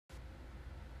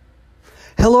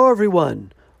Hello,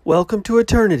 everyone. Welcome to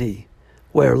Eternity,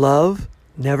 where love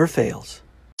never fails.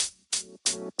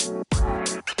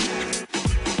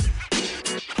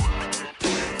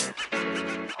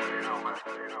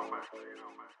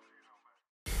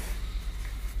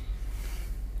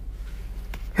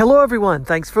 Hello, everyone.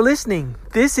 Thanks for listening.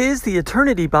 This is the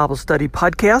Eternity Bible Study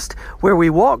Podcast, where we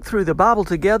walk through the Bible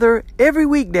together every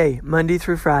weekday, Monday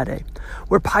through Friday.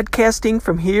 We're podcasting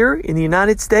from here in the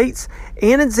United States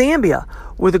and in Zambia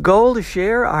with a goal to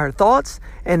share our thoughts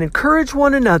and encourage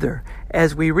one another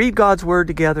as we read God's Word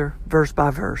together, verse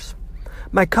by verse.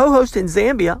 My co-host in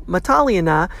Zambia, Matali, and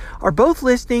I are both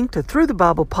listening to Through the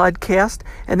Bible podcast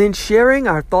and then sharing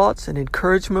our thoughts and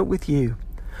encouragement with you.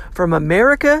 From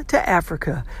America to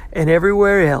Africa and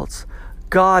everywhere else,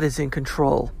 God is in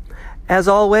control. As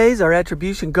always, our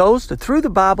attribution goes to Through the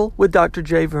Bible with Dr.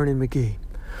 J. Vernon McGee.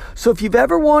 So if you've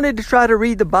ever wanted to try to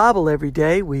read the Bible every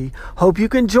day, we hope you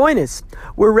can join us.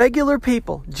 We're regular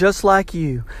people, just like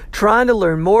you, trying to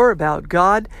learn more about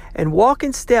God and walk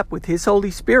in step with His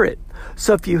Holy Spirit.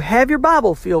 So if you have your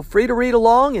Bible, feel free to read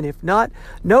along, and if not,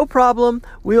 no problem.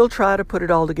 We'll try to put it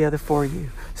all together for you.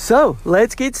 So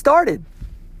let's get started.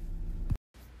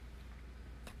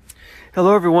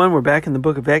 Hello, everyone. We're back in the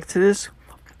book of Exodus.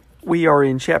 We are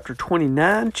in chapter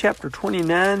 29. Chapter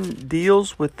 29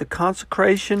 deals with the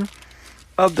consecration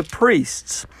of the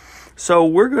priests. So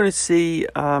we're going to see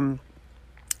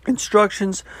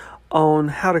instructions on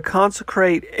how to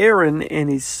consecrate Aaron and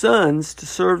his sons to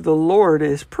serve the Lord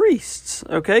as priests.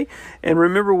 Okay? And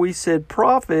remember, we said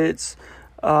prophets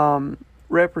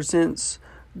represents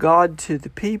God to the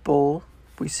people.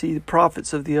 We see the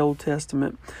prophets of the Old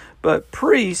Testament. But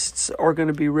priests are going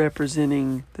to be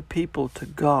representing the people to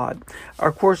God.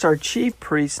 Of course, our chief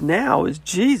priest now is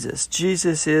Jesus.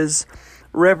 Jesus is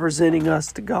representing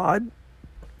us to God.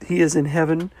 He is in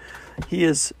heaven. He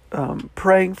is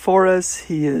praying for us.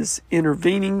 He is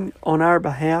intervening on our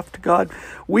behalf to God.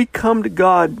 We come to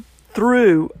God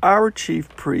through our chief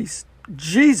priest,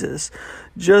 Jesus,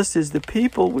 just as the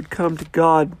people would come to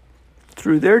God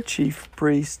through their chief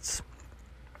priests,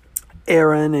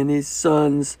 Aaron and his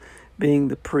sons being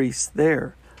the priests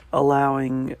there,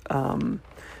 allowing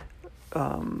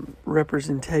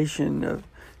representation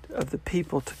of the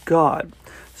people to God.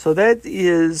 So that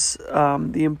is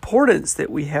the importance that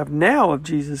we have now of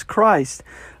Jesus Christ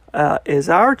as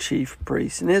our chief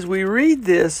priest. And as we read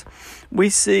this, we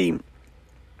see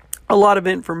a lot of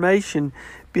information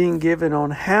being given on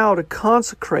how to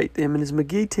consecrate them. And as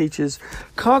McGee teaches,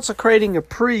 consecrating a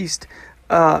priest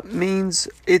means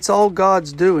it's all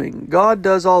God's doing. God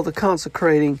does all the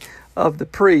consecrating of the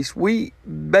priest. We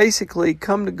basically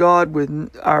come to God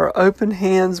with our open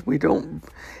hands. We don't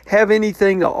have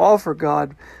anything to offer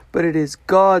God, but it is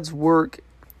God's work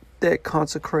that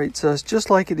consecrates us, just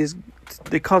like it is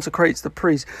that consecrates the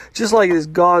priest, just like it is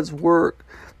God's work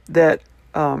that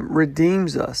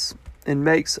redeems us and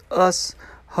makes us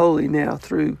holy now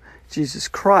through Jesus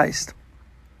Christ.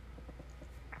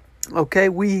 Okay,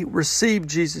 we receive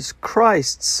Jesus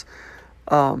Christ's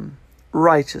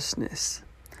righteousness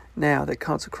now that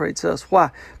consecrates us.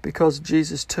 Why? Because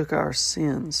Jesus took our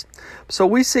sins. So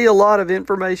we see a lot of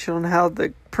information on how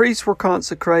the priests were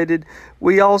consecrated.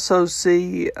 We also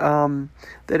see that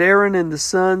Aaron and the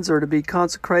sons are to be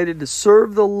consecrated to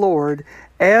serve the Lord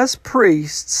as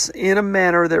priests in a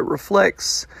manner that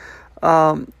reflects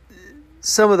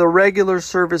some of the regular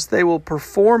service they will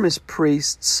perform as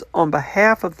priests on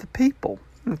behalf of the people.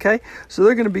 Okay? So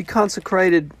they're going to be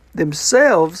consecrated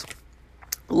themselves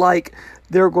like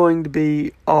they're going to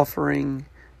be offering,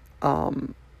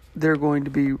 they're going to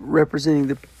be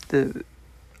representing the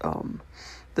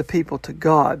people to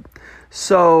God.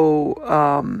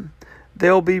 So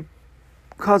they'll be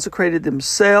consecrated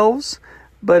themselves,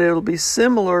 but it'll be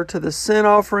similar to the sin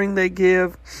offering they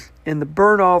give. And the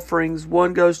burnt offerings,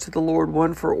 one goes to the Lord,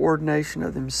 one for ordination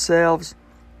of themselves.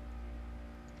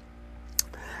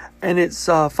 And it's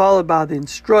followed by the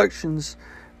instructions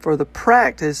for the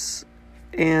practice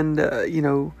and,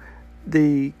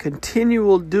 the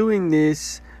continual doing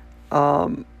this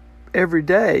every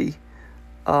day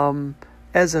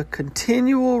as a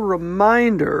continual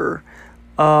reminder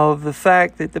of the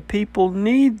fact that the people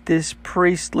need this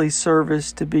priestly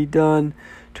service to be done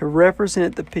to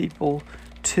represent the people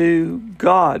to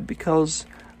God because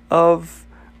of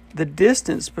the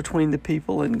distance between the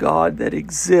people and God that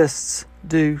exists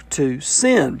due to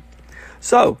sin.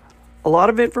 So, a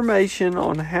lot of information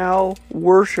on how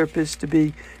worship is to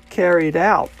be carried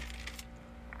out.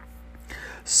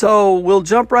 So, we'll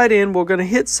jump right in. We're going to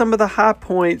hit some of the high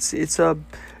points. It's a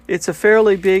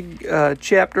fairly big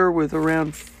chapter with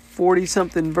around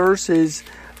 40-something verses.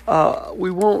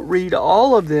 We won't read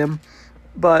all of them,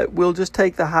 but we'll just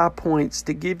take the high points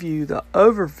to give you the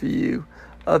overview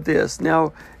of this.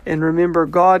 Now, and remember,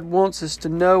 God wants us to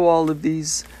know all of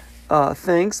these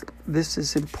things. This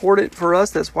is important for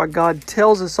us. That's why God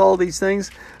tells us all these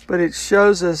things, but it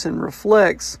shows us and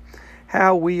reflects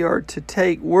how we are to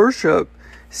take worship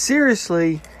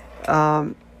seriously,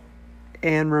 and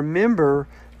remember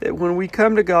that when we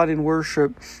come to God in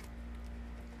worship,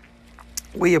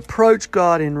 we approach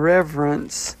God in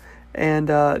reverence, and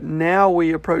now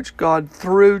we approach God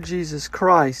through Jesus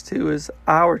Christ, who is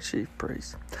our chief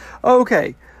priest.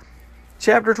 Okay,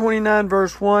 chapter 29,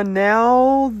 verse 1,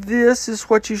 now this is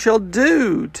what you shall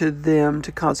do to them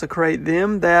to consecrate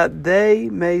them, that they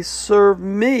may serve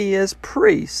me as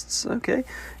priests. Okay,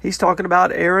 he's talking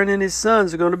about Aaron and his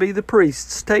sons are going to be the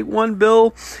priests. Take 1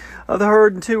 bull of the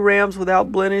herd and 2 rams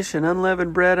without blemish, and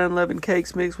unleavened bread, unleavened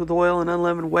cakes mixed with oil, and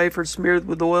unleavened wafers smeared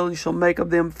with oil. You shall make of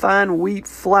them fine wheat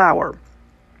flour.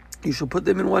 You shall put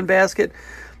them in 1 basket,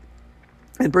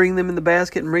 and bring them in the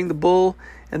basket, and bring the bull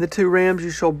and the 2 rams.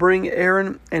 You shall bring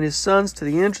Aaron and his sons to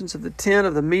the entrance of the tent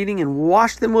of the meeting, and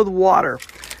wash them with water.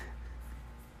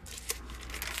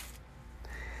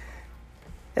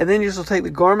 And then you shall take the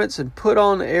garments and put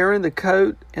on Aaron the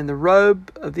coat and the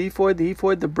robe of the ephod,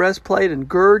 the breastplate, and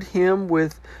gird him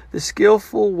with the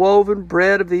skillful woven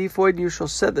bread of the ephod. And you shall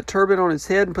set the turban on his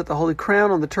head and put the holy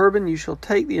crown on the turban. You shall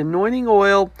take the anointing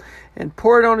oil and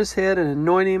pour it on his head and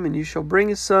anoint him. And you shall bring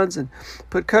his sons and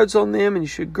put coats on them. And you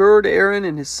shall gird Aaron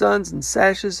and his sons and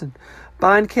sashes and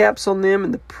bind caps on them.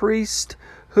 And the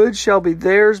priesthood shall be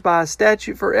theirs by a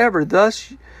statute forever.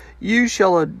 Thus you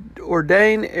shall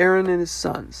ordain Aaron and his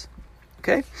sons.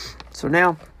 Okay? So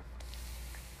now,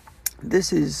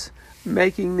 this is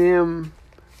making them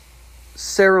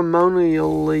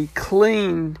ceremonially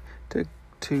clean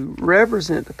to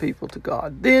represent the people to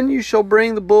God. Then you shall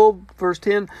bring the bull, verse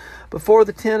 10, before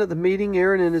the tent of the meeting.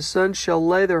 Aaron and his sons shall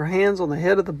lay their hands on the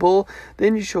head of the bull.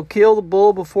 Then you shall kill the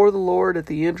bull before the Lord at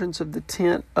the entrance of the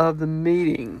tent of the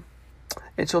meeting,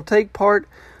 and shall take part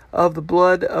of the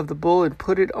blood of the bull and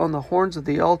put it on the horns of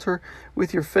the altar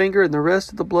with your finger, and the rest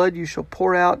of the blood you shall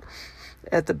pour out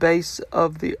at the base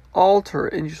of the altar.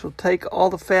 And you shall take all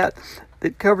the fat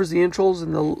that covers the entrails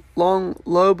and the long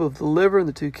lobe of the liver and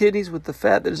the 2 kidneys with the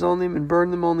fat that is on them, and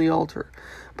burn them on the altar.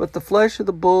 But the flesh of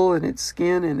the bull and its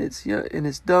skin and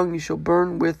its dung you shall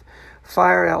burn with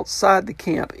fire outside the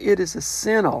camp. It is a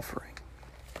sin offering.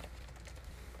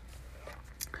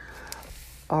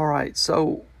 All right,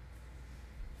 so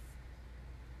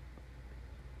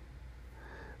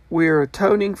we're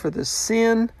atoning for the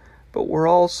sin, but we're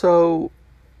also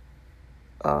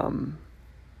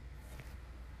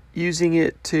using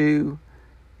it to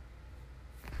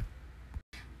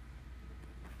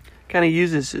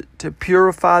to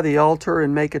purify the altar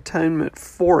and make atonement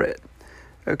for it.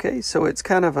 Okay, so it's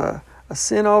kind of a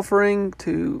sin offering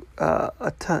to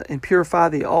and purify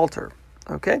the altar.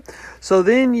 Okay, so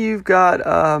then you've got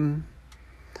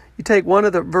you take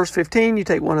verse 15, you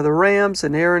take one of the rams,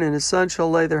 and Aaron and his son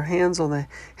shall lay their hands on the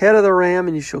head of the ram,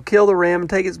 and you shall kill the ram and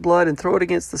take its blood and throw it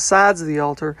against the sides of the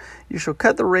altar. You shall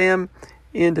cut the ram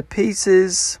into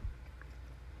pieces,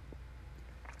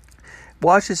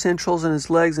 wash its entrails and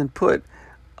its legs, and put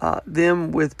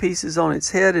them with pieces on its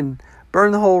head, and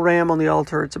burn the whole ram on the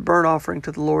altar. It's a burnt offering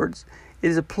to the Lord. It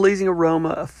is a pleasing aroma,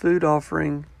 a food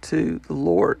offering to the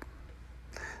Lord.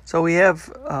 So we have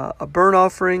a burnt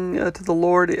offering to the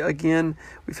Lord. Again,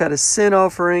 we've had a sin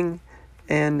offering,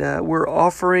 and we're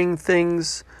offering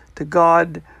things to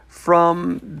God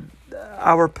from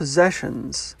our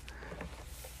possessions.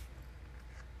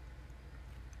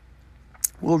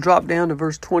 We'll drop down to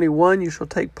verse 21. You shall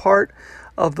take part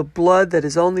of the blood that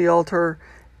is on the altar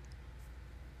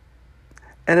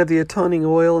and of the atoning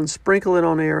oil, and sprinkle it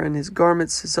on Aaron, his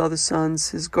garments, his other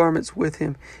sons, his garments with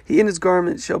him. He and his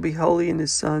garments shall be holy, and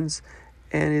his sons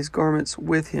and his garments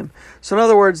with him. So in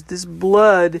other words, this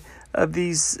blood of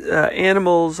these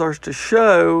animals are to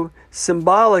show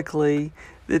symbolically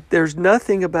that there's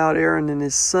nothing about Aaron and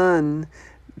his son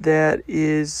that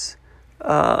is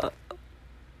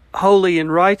holy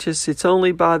and righteous. It's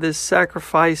only by this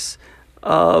sacrifice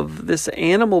of this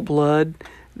animal blood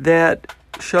that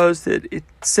shows that it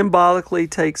symbolically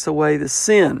takes away the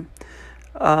sin.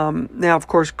 Now, of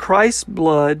course, Christ's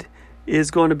blood is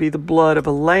going to be the blood of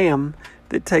a lamb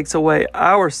that takes away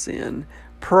our sin.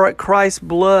 Christ's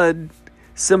blood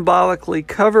symbolically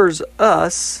covers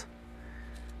us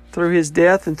through his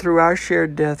death and through our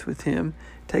shared death with him,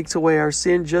 takes away our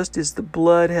sin, just as the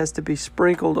blood has to be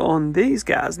sprinkled on these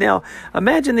guys. Now,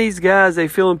 imagine these guys, they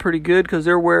feeling pretty good because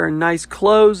they're wearing nice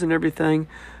clothes and everything,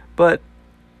 but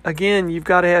again, you've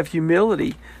got to have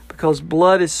humility because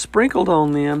blood is sprinkled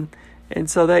on them. And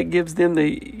so that gives them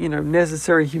the,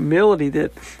 necessary humility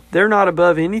that they're not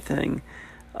above anything.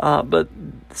 But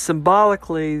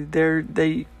symbolically,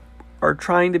 they are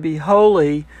trying to be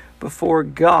holy before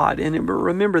God. And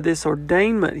remember, this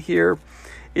ordainment here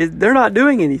is they're not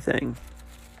doing anything.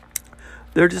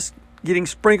 They're just getting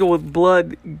sprinkled with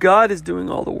blood. God is doing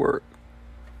all the work.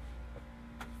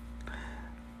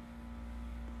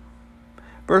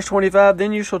 Verse 25,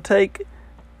 then you shall take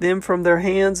them from their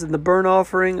hands and the burnt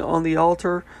offering on the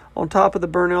altar on top of the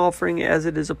burnt offering, as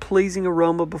it is a pleasing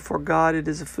aroma before God. It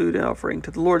is a food offering to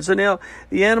the Lord. So now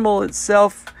the animal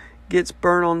itself gets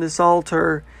burnt on this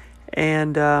altar,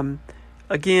 and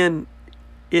again,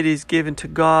 it is given to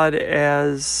God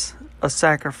as a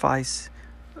sacrifice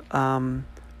from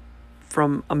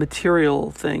a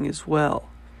material thing as well.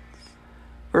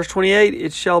 Verse 28,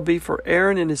 it shall be for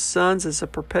Aaron and his sons as a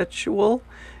perpetual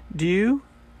due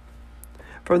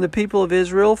from the people of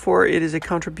Israel, for it is a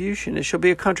contribution. It shall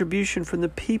be a contribution from the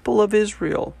people of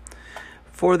Israel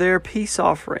for their peace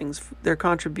offerings, their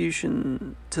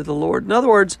contribution to the Lord. In other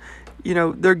words,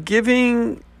 they're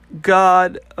giving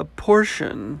God a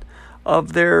portion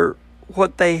of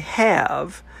what they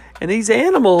have. And these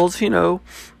animals, they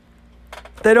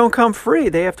don't come free.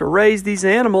 They have to raise these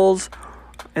animals,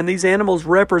 and these animals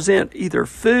represent either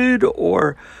food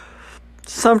or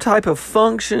some type of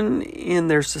function in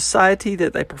their society,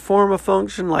 that they perform a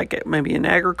function, like maybe in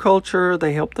agriculture.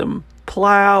 They help them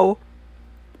plow.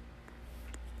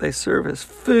 They serve as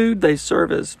food. They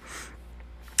serve as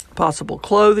possible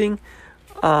clothing.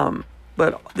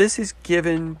 But this is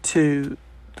given to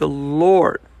the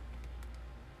Lord.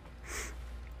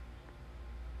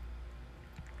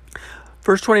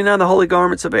 Verse 29, the holy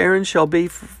garments of Aaron shall be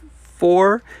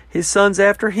for his sons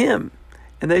after him,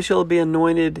 and they shall be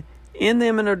anointed in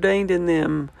them and ordained in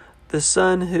them. The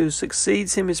son who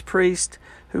succeeds him is priest,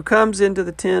 who comes into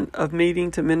the tent of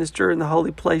meeting to minister in the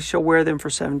holy place shall wear them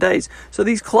for 7 days. So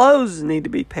these clothes need to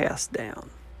be passed down.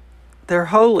 They're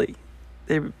holy.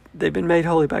 They've been made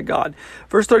holy by God.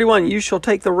 Verse 31, you shall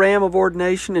take the ram of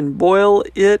ordination and boil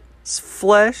its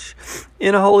flesh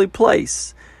in a holy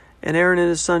place. And Aaron and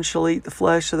his son shall eat the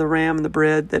flesh of the ram and the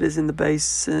bread that is in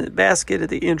the basket at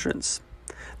the entrance.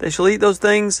 They shall eat those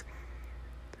things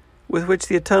with which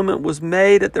the atonement was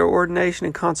made at their ordination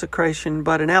and consecration,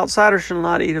 but an outsider shall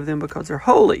not eat of them because they're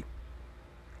holy.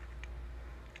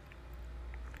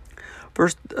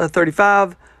 Verse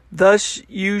 35, thus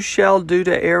you shall do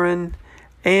to Aaron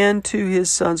and to his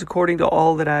sons according to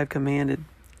all that I have commanded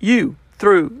you.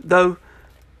 Through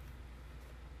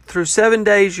 7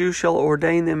 days you shall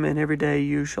ordain them, and every day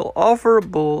you shall offer a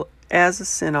bull as a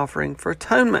sin offering for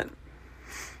atonement.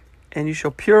 And you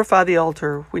shall purify the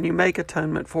altar when you make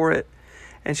atonement for it,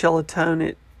 and shall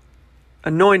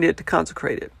anoint it to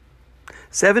consecrate it.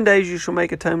 7 days you shall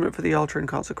make atonement for the altar and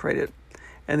consecrate it,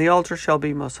 and the altar shall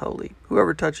be most holy.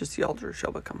 Whoever touches the altar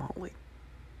shall become holy.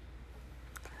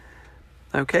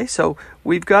 Okay, so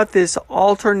we've got this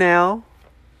altar now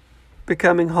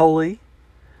becoming holy.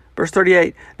 Verse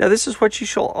 38, now this is what you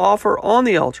shall offer on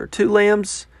the altar: 2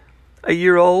 lambs a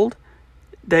year old,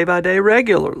 day by day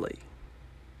regularly.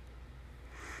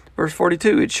 Verse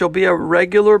 42, it shall be a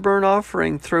regular burnt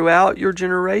offering throughout your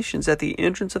generations at the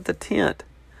entrance of the tent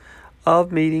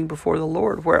of meeting before the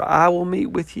Lord, where I will meet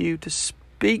with you to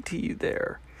speak to you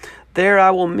there. There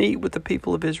I will meet with the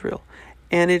people of Israel,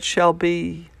 and it shall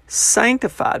be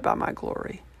sanctified by my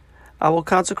glory. I will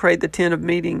consecrate the tent of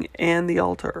meeting and the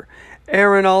altar.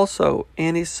 Aaron also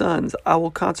and his sons I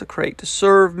will consecrate to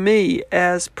serve me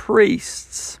as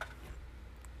priests.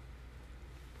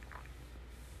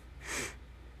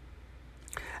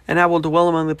 And I will dwell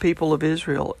among the people of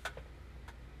Israel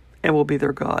and will be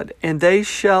their God. And they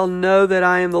shall know that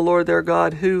I am the Lord their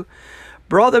God, who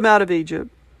brought them out of Egypt,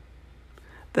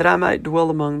 that I might dwell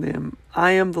among them.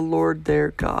 I am the Lord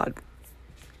their God.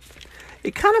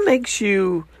 It kind of makes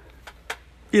you,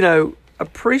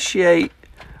 appreciate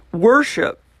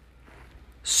worship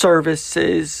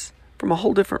services from a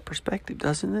whole different perspective,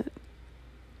 doesn't it?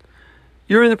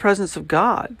 You're in the presence of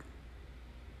God.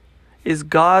 Is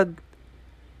God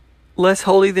less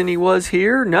holy than he was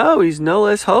here? No, he's no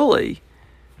less holy.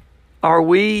 Are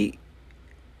we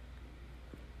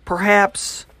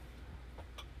perhaps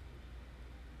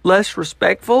less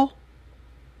respectful?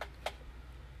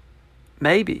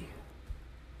 Maybe.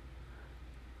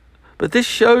 But this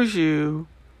shows you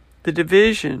the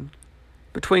division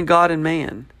between God and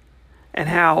man, and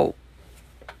how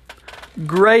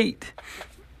great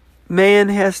man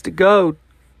has to go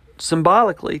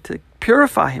symbolically to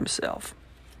purify himself,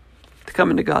 to come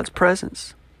into God's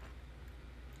presence.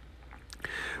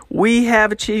 We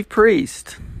have a chief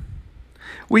priest.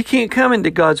 We can't come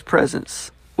into God's presence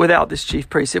without this chief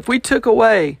priest. If we took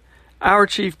away our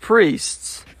chief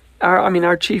priests,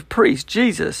 our chief priest,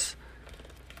 Jesus,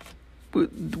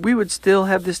 we would still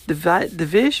have this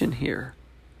division here.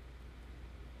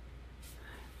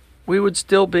 We would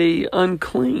still be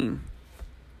unclean.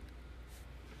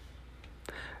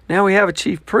 Now we have a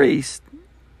chief priest.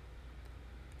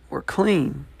 We're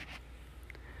clean.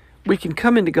 We can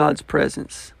come into God's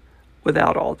presence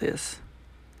without all this.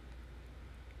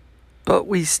 But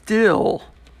we still,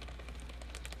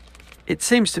 it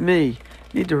seems to me,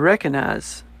 need to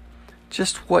recognize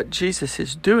just what Jesus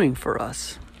is doing for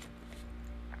us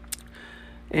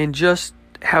and just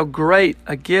how great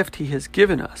a gift He has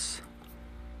given us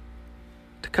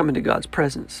to come into God's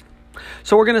presence.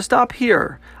 So we're going to stop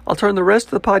here. I'll turn the rest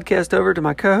of the podcast over to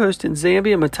my co-host in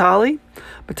Zambia, Matali.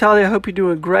 Matali, I hope you're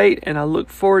doing great, and I look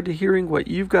forward to hearing what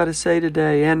you've got to say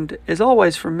today. And as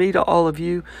always, from me to all of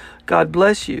you, God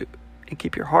bless you, and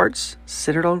keep your hearts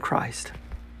centered on Christ.